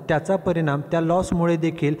तर त्याचा परिणाम, त्या लॉसमुळे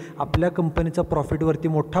देखील आपल्या कंपनीचा प्रॉफिटवरती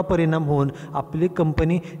मोठा परिणाम होऊन आपली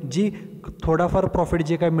कंपनी जी थोडाफार प्रॉफिट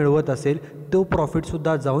जे काय मिळवत असेल तो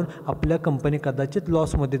प्रॉफिटसुद्धा जाऊन आपल्या कंपनी कदाचित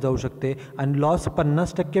लॉसमध्ये जाऊ शकते आणि लॉस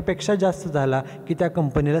 50%पेक्षा जास्त झाला की त्या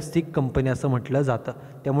कंपनीला सिक कंपनी असं म्हटलं जातं.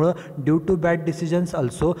 त्यामुळं due to bad decisions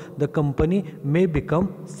also the company may become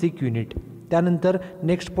six unit. त्यानंतर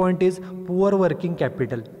next point is poor working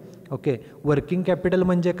capital. Okay, working capital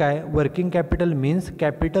म्हणजे काय. Working capital means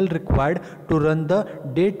capital required to run the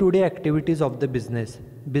day to day activities of the business.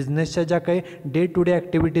 बिझनेसच्या ज्या काही day to day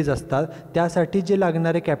activities असतात त्यासाठी जे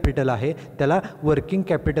लागणारे कॅपिटल आहे त्याला वर्किंग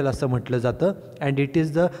कॅपिटल असं म्हटलं जातं. And it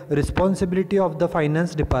is the responsibility of the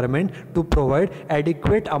finance department to provide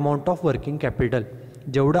adequate amount of working capital.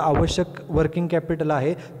 जेवढं आवश्यक वर्किंग कॅपिटल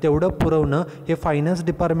आहे तेवढं पुरवणं हे फायनान्स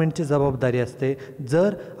डिपार्टमेंटची जबाबदारी असते.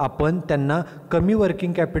 जर आपण त्यांना कमी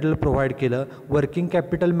वर्किंग कॅपिटल प्रोव्हाइड केलं, वर्किंग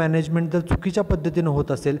कॅपिटल मॅनेजमेंट जर चुकीच्या पद्धतीनं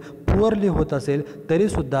होत असेल, पुअरली होत असेल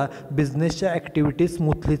तरीसुद्धा बिझनेसच्या ॲक्टिव्हिटीज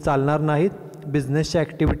स्मूथली चालणार नाहीत. बिझनेसच्या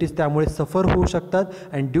ॲक्टिव्हिटीज त्यामुळे सफर होऊ शकतात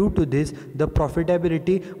and due to this the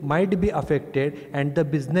profitability might be affected and the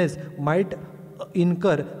business might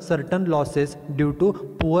incur certain losses due to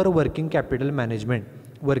poor working capital management.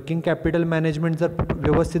 Working capital management जर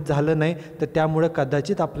व्यवस्थित झालं नाही तर त्यामुळे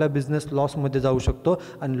कदाचित आपला बिझनेस लॉसमध्ये जाऊ शकतो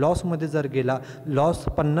आणि लॉसमध्ये जर गेला, लॉस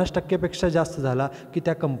 50%पेक्षा जास्त झाला की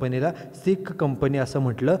त्या कंपनीला सिक कंपनी असं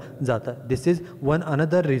म्हटलं जातं. दिस इज वन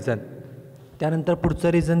अनदर रिझन. त्यानंतर पुढचं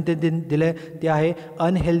रिझन ते दिलं आहे ते आहे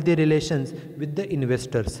unhealthy relations with the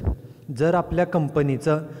investors. जर आपल्या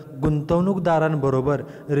कंपनीचं गुंतवणूकदारांबरोबर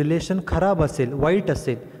रिलेशन खराब असेल, वाईट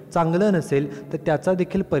असेल, चांगलं नसेल तर त्याचा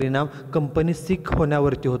देखील परिणाम कंपनी सिक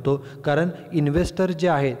होण्यावरती होतो. कारण इन्व्हेस्टर जे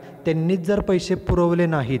आहेत त्यांनीच जर पैसे पुरवले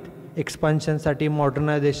नाहीत एक्सपान्शनसाठी,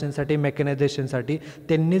 मॉडर्नायझेशनसाठी, मेकॅनायझेशनसाठी,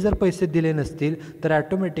 त्यांनी जर पैसे दिले नसतील तर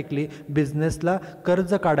ॲटोमॅटिकली बिझनेसला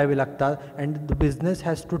कर्ज काढावे लागतात and the business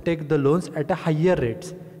has to take the loans at a higher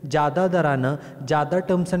rates. जादा दरानं जादा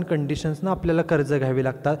टर्म्स अँड कंडिशन्सनं आपल्याला कर्ज घ्यावी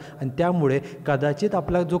लागतात आणि त्यामुळे कदाचित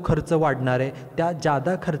आपला जो खर्च वाढणार आहे त्या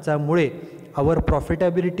जादा खर्चामुळे our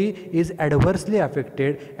profitability is adversely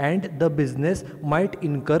affected and the business might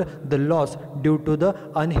incur the loss due to the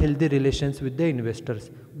unhealthy relations with the investors.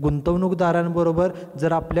 गुंतवणूकदारांबरोबर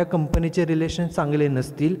जर आपल्या कंपनीचे रिलेशन चांगले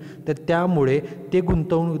नसतील तर त्यामुळे ते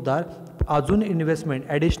गुंतवणूकदार अजून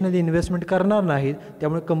ॲडिशनल इन्व्हेस्टमेंट करणार नाहीत,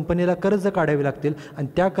 त्यामुळे कंपनीला कर्ज काढावे लागतील आणि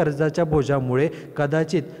त्या कर्जाच्या बोजामुळे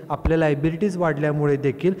कदाचित आपल्या लायबिलिटीज वाढल्यामुळे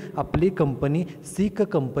देखील आपली कंपनी सीक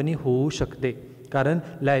कंपनी होऊ शकते. कारण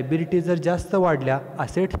लायबिलिटी जर जास्त वाढल्या,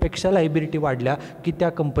 असेट्सपेक्षा लायबिलिटी वाढल्या की त्या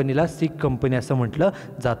कंपनीला सीक कंपनी असं म्हटलं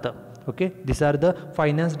जातं. Okay, this R the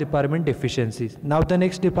finance department deficiencies. Now the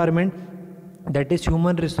next department that is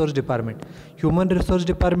human resource department. Human resource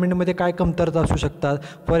डिपार्टमेंटमध्ये काय कमतरता असू शकतात?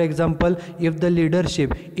 For example, if the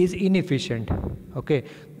leadership is इनइफिशियंट. Okay,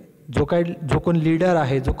 जो कोण लीडर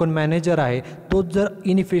आहे, जो कोण मॅनेजर आहे तोच जर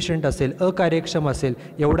इनइफिशियंट असेल, अकार्यक्षम असेल,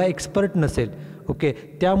 एवढा एक्सपर्ट नसेल, ओके,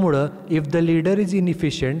 त्यामुळं if the leader is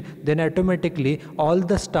इनइफिशियंट then automatically all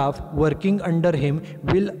the staff working under him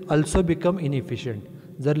will also become इनइफिशियंट.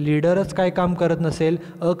 जर लीडरच काय काम करत नसेल,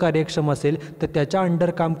 अकार्यक्षम असेल, तर त्याच्या अंडर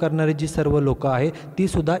काम करणारी जी सर्व लोकं आहेत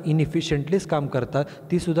तीसुद्धा इनइफिशियंटलीच काम करतात,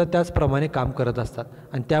 तीसुद्धा त्याचप्रमाणे काम करत असतात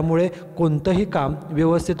आणि त्यामुळे कोणतंही काम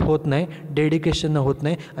व्यवस्थित होत नाही, डेडिकेशननं होत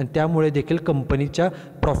नाही आणि त्यामुळे देखील कंपनीच्या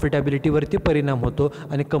प्रॉफिटॅबिलिटीवरती परिणाम होतो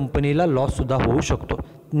आणि कंपनीला लॉससुद्धा होऊ शकतो.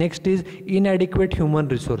 Next is inadequate human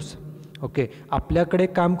resource. Okay, आपल्याकडे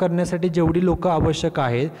काम करण्यासाठी जेवढी लोकं आवश्यक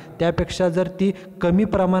आहेत त्यापेक्षा जर ती कमी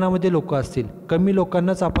प्रमाणामध्ये लोकं असतील, कमी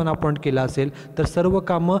लोकांनाच आपण अपॉइंट केलं असेल तर सर्व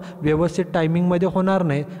कामं व्यवस्थित टायमिंगमध्ये होणार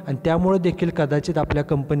नाहीत आणि त्यामुळे देखील कदाचित आपल्या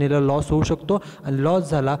कंपनीला लॉस होऊ शकतो आणि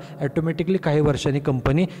लॉस झाला ॲटोमॅटिकली काही वर्षांनी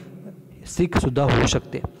कंपनी सीकसुद्धा होऊ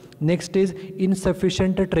शकते. Next is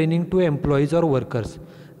insufficient training to employees or workers.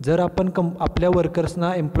 जर आपण आपल्या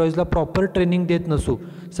वर्कर्सना एम्प्लॉईजला प्रॉपर ट्रेनिंग देत नसू,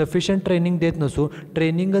 सफिशियंट ट्रेनिंग देत नसू,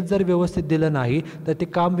 ट्रेनिंगच जर व्यवस्थित दिलं नाही तर ते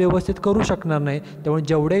काम व्यवस्थित करू शकणार नाही. त्यामुळे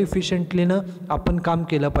जेवढ्या इफिशियंटलीनं आपण काम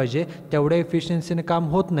केलं पाहिजे तेवढ्या इफिशियन्सीनं काम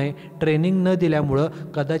होत नाही. ट्रेनिंग न दिल्यामुळं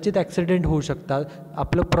कदाचित ॲक्सिडेंट होऊ शकतात,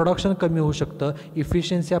 आपलं प्रोडक्शन कमी होऊ शकतं,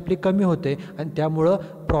 इफिशियन्सी आपली कमी होते आणि त्यामुळं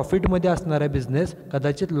प्रॉफिटमध्ये असणारा बिझनेस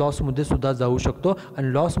कदाचित लॉसमध्ये सुद्धा जाऊ शकतो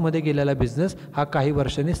आणि लॉसमध्ये गेलेला बिझनेस हा काही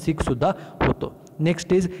वर्षांनी सीकसुद्धा होतो.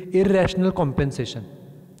 Next is इररॅशनल compensation.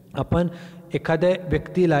 आपण एखाद्या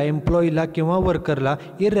व्यक्तीला, एम्प्लॉईला किंवा वर्करला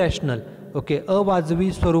इररॅशनल, ओके,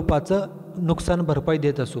 अवाजवी स्वरूपाचं नुकसान भरपाई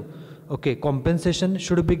देत असू. Okay, compensation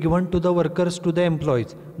should be given to the workers to the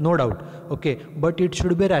employees, no doubt. Okay, but it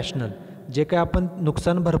should be rational. जे काय आपण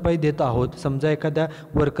नुकसान भरपाई देत आहोत, समजा एखाद्या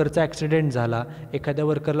वर्करचा ॲक्सिडेंट झाला, एखाद्या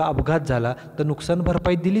वर्करला अपघात झाला तर नुकसान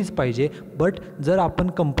भरपाई दिलीच पाहिजे. बट जर आपण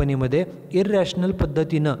कंपनीमध्ये इररॅशनल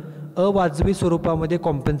पद्धतीनं अवाजवी स्वरूपामध्ये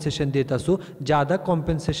कॉम्पेन्सेशन देत असू, जादा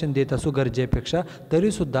कॉम्पेन्सेशन देत असू गरजेपेक्षा,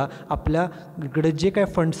 तरीसुद्धा आपल्याकडे जे काय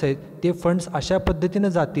फंड्स आहेत ते फंड्स अशा पद्धतीनं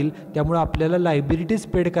जातील त्यामुळे आपल्याला लायबिलिटीज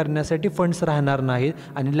पेड करण्यासाठी फंड्स राहणार नाहीत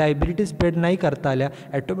आणि लायबिलिटीज पेड नाही करता आल्या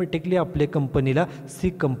ॲटोमॅटिकली आपल्या कंपनीला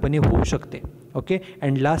सीक कंपनी होऊ शकते. Okay,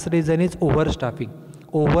 and last reason is over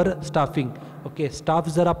staffing. Okay, staff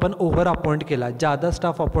जर आपण ओव्हर अपॉइंट केला, जादा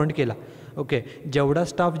स्टाफ अपॉइंट केला, ओके, जेवढा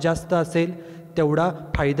स्टाफ जास्त असेल तेवढा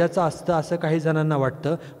फायद्याचा असतं असं काही जणांना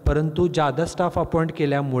वाटतं, परंतु जादा स्टाफ अपॉइंट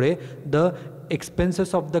केल्यामुळे the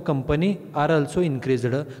expenses of the company R also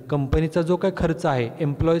increased. कंपनीचा जो काय खर्च आहे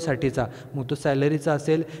एम्प्लॉईसाठीचा, मग तो सॅलरीचा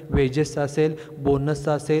असेल, वेजेसचा असेल,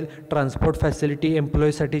 बोनसचा असेल, ट्रान्सपोर्ट फॅसिलिटी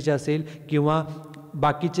एम्प्लॉईसाठीची असेल किंवा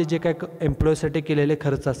बाकीचे जे काय एम्प्लॉईसाठी केलेले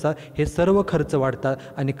खर्च असतात, हे सर्व खर्च वाढतात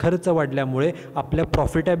आणि खर्च वाढल्यामुळे आपल्या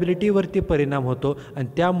प्रॉफिटॅबिलिटीवरती परिणाम होतो आणि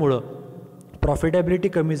त्यामुळं प्रॉफिटॅबिलिटी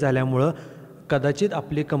कमी झाल्यामुळं कदाचित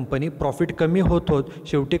आपली कंपनी प्रॉफिट कमी होत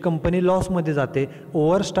शेवटी कंपनी लॉसमध्ये जाते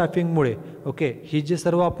ओव्हर स्टाफिंगमुळे. ओके, ही जी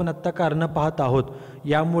सर्व आपण आत्ता कारणं पाहत आहोत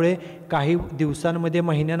यामुळे काही दिवसांमध्ये,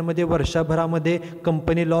 महिन्यांमध्ये, वर्षभरामध्ये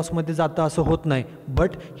कंपनी लॉसमध्ये जातं असं होत नाही.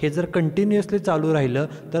 बट हे जर कंटिन्युअसली चालू राहिलं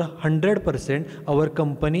तर 100% आवर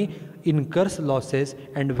company incurs losses,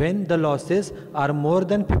 and when the losses are more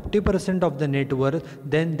than 50% of the net worth,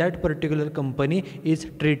 then that particular company is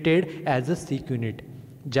treated as a sick unit.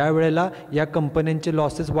 ज्या वेळेला या कंपन्यांचे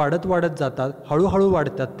लॉसेस वाढत जातात, हळूहळू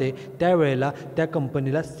वाढतात ते, त्यावेळेला त्या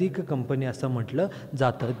कंपनीला सीक कंपनी असं म्हटलं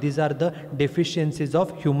जातं. These R the deficiencies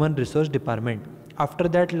of human resource department. After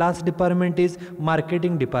that last department is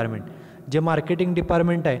marketing department. जे मार्केटिंग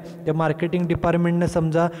डिपार्टमेंट आहे त्या मार्केटिंग डिपार्टमेंटनं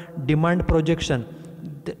समजा डिमांड प्रोजेक्शन,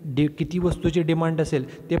 किती वस्तूची डिमांड असेल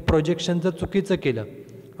ते प्रोजेक्शन जर चुकीचं केलं,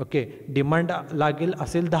 ओके, डिमांड लागेल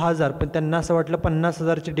असेल 10,000, पण त्यांना असं वाटलं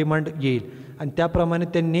 50,000ची डिमांड येईल आणि त्याप्रमाणे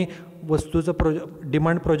त्यांनी वस्तूचं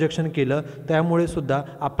डिमांड प्रोजेक्शन केलं. त्यामुळे सुद्धा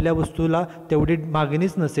आपल्या वस्तूला तेवढी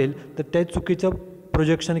मागणीच नसेल, तर त्या चुकीचं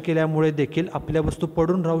प्रोजेक्शन केल्यामुळे देखील आपल्या वस्तू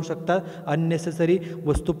पडून राहू शकतात. अननेसेसरी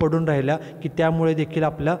वस्तू पडून राहिल्या की त्यामुळे देखील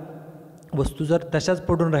आपल्या वस्तू जर तशाच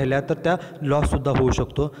पडून राहिल्या तर त्या लॉससुद्धा होऊ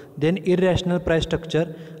शकतो. देन इररॅशनल प्राईस स्ट्रक्चर,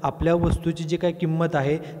 आपल्या वस्तूची जी काही किंमत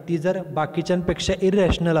आहे ती जर बाकीच्यांपेक्षा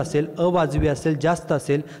इररॅशनल असेल, अवाजवी असेल, जास्त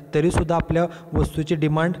असेल, तरीसुद्धा आपल्या वस्तूची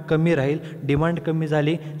डिमांड कमी राहील. डिमांड कमी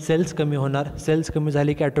झाली, सेल्स कमी होणार. सेल्स कमी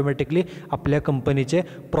झाली की ॲटोमॅटिकली आपल्या कंपनीचे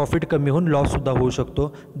प्रॉफिट कमी होऊन लॉससुद्धा होऊ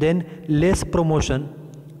शकतो. देन लेस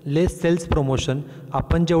सेल्स प्रमोशन,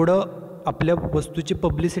 आपण जेवढं आपल्या वस्तूची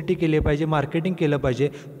पब्लिसिटी केली पाहिजे, मार्केटिंग केलं पाहिजे,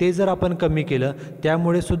 ते जर आपण कमी केलं,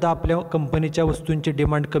 त्यामुळे सुद्धा आपल्या कंपनीच्या वस्तूंची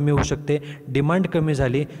डिमांड कमी होऊ शकते. डिमांड कमी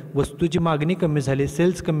झाली, वस्तूची मागणी कमी झाली,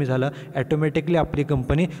 सेल्स कमी झालं, ॲटोमॅटिकली आपली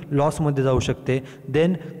कंपनी लॉसमध्ये जाऊ शकते.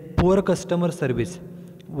 देन पुअर कस्टमर सर्व्हिस,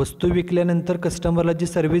 वस्तू विकल्यानंतर कस्टमरला जी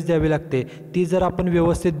सर्व्हिस द्यावी लागते ती जर आपण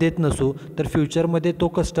व्यवस्थित देत नसू तर फ्युचरमध्ये तो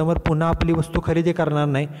कस्टमर पुन्हा आपली वस्तू खरेदी करणार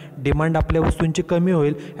नाही. डिमांड आपल्या वस्तूंची कमी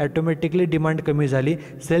होईल, ॲटोमॅटिकली डिमांड कमी झाली,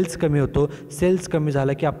 सेल्स कमी होतो. सेल्स कमी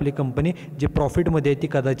झाला की आपली कंपनी जी प्रॉफिटमध्ये आहे ती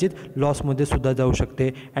कदाचित लॉसमध्ये सुद्धा जाऊ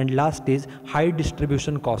शकते. And last is hi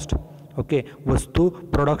distribution cost. Okay, वस्तू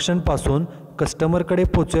प्रोडक्शनपासून कस्टमरकडे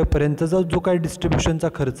पोचवेपर्यंतचा जो काही डिस्ट्रीब्युशनचा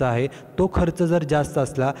खर्च आहे तो खर्च जर जास्त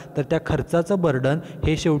असला तर त्या खर्चाचं बर्डन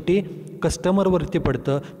हे शेवटी कस्टमरवरती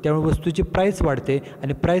पडतं. त्यामुळे वस्तूची प्राईस वाढते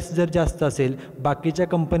आणि प्राईस जर जास्त असेल, बाकीच्या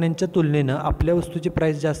कंपन्यांच्या तुलनेनं आपल्या वस्तूची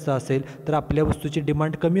प्राईस जास्त असेल तर आपल्या वस्तूची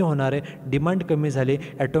डिमांड कमी होणार आहे. डिमांड कमी झाली,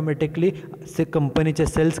 ॲटोमॅटिकली कंपनीचे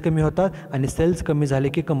सेल्स कमी होतात आणि सेल्स कमी झाले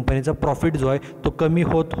की कंपनीचा प्रॉफिट जो आहे तो कमी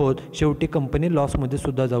होत होत शेवटी कंपनी लॉसमध्ये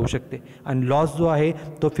सुद्धा जाऊ शकते. आणि लॉस जो आहे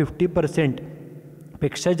तो 50%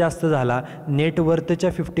 पेक्षा जास्त झाला, नेटवर्थच्या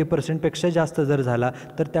 50%पेक्षा जास्त जर झाला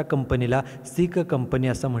तर त्या कंपनीला सीक कंपनी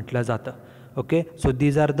असं म्हटलं जातं. Okay, so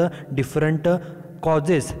these R the different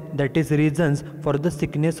causes, that is reasons for the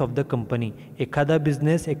sickness of the company. एखादा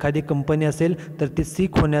बिझनेस, एखादी कंपनी असेल तर ती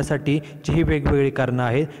सीक होण्यासाठीची ही वेगवेगळी कारणं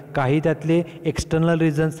आहेत. काही त्यातले एक्सटर्नल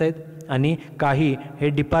रिझन्स आहेत आणि काही हे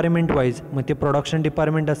डिपार्टमेंट वाईज, मग ते प्रोडक्शन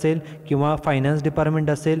डिपार्टमेंट असेल किंवा फायनान्स डिपार्टमेंट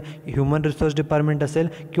असेल, ह्युमन रिसोर्स डिपार्टमेंट असेल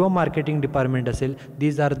किंवा मार्केटिंग डिपार्टमेंट असेल.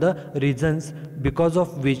 These R the reasons because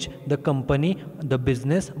of which the company, the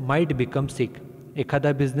business might become सिक.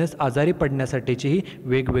 एखादा बिझनेस आजारी पडण्यासाठीचीही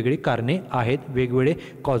वेगवेगळी कारणे आहेत, वेगवेगळे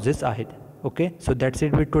कॉजेस आहेत. Okay, so that's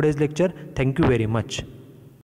it with today's lecture. Thank you very much.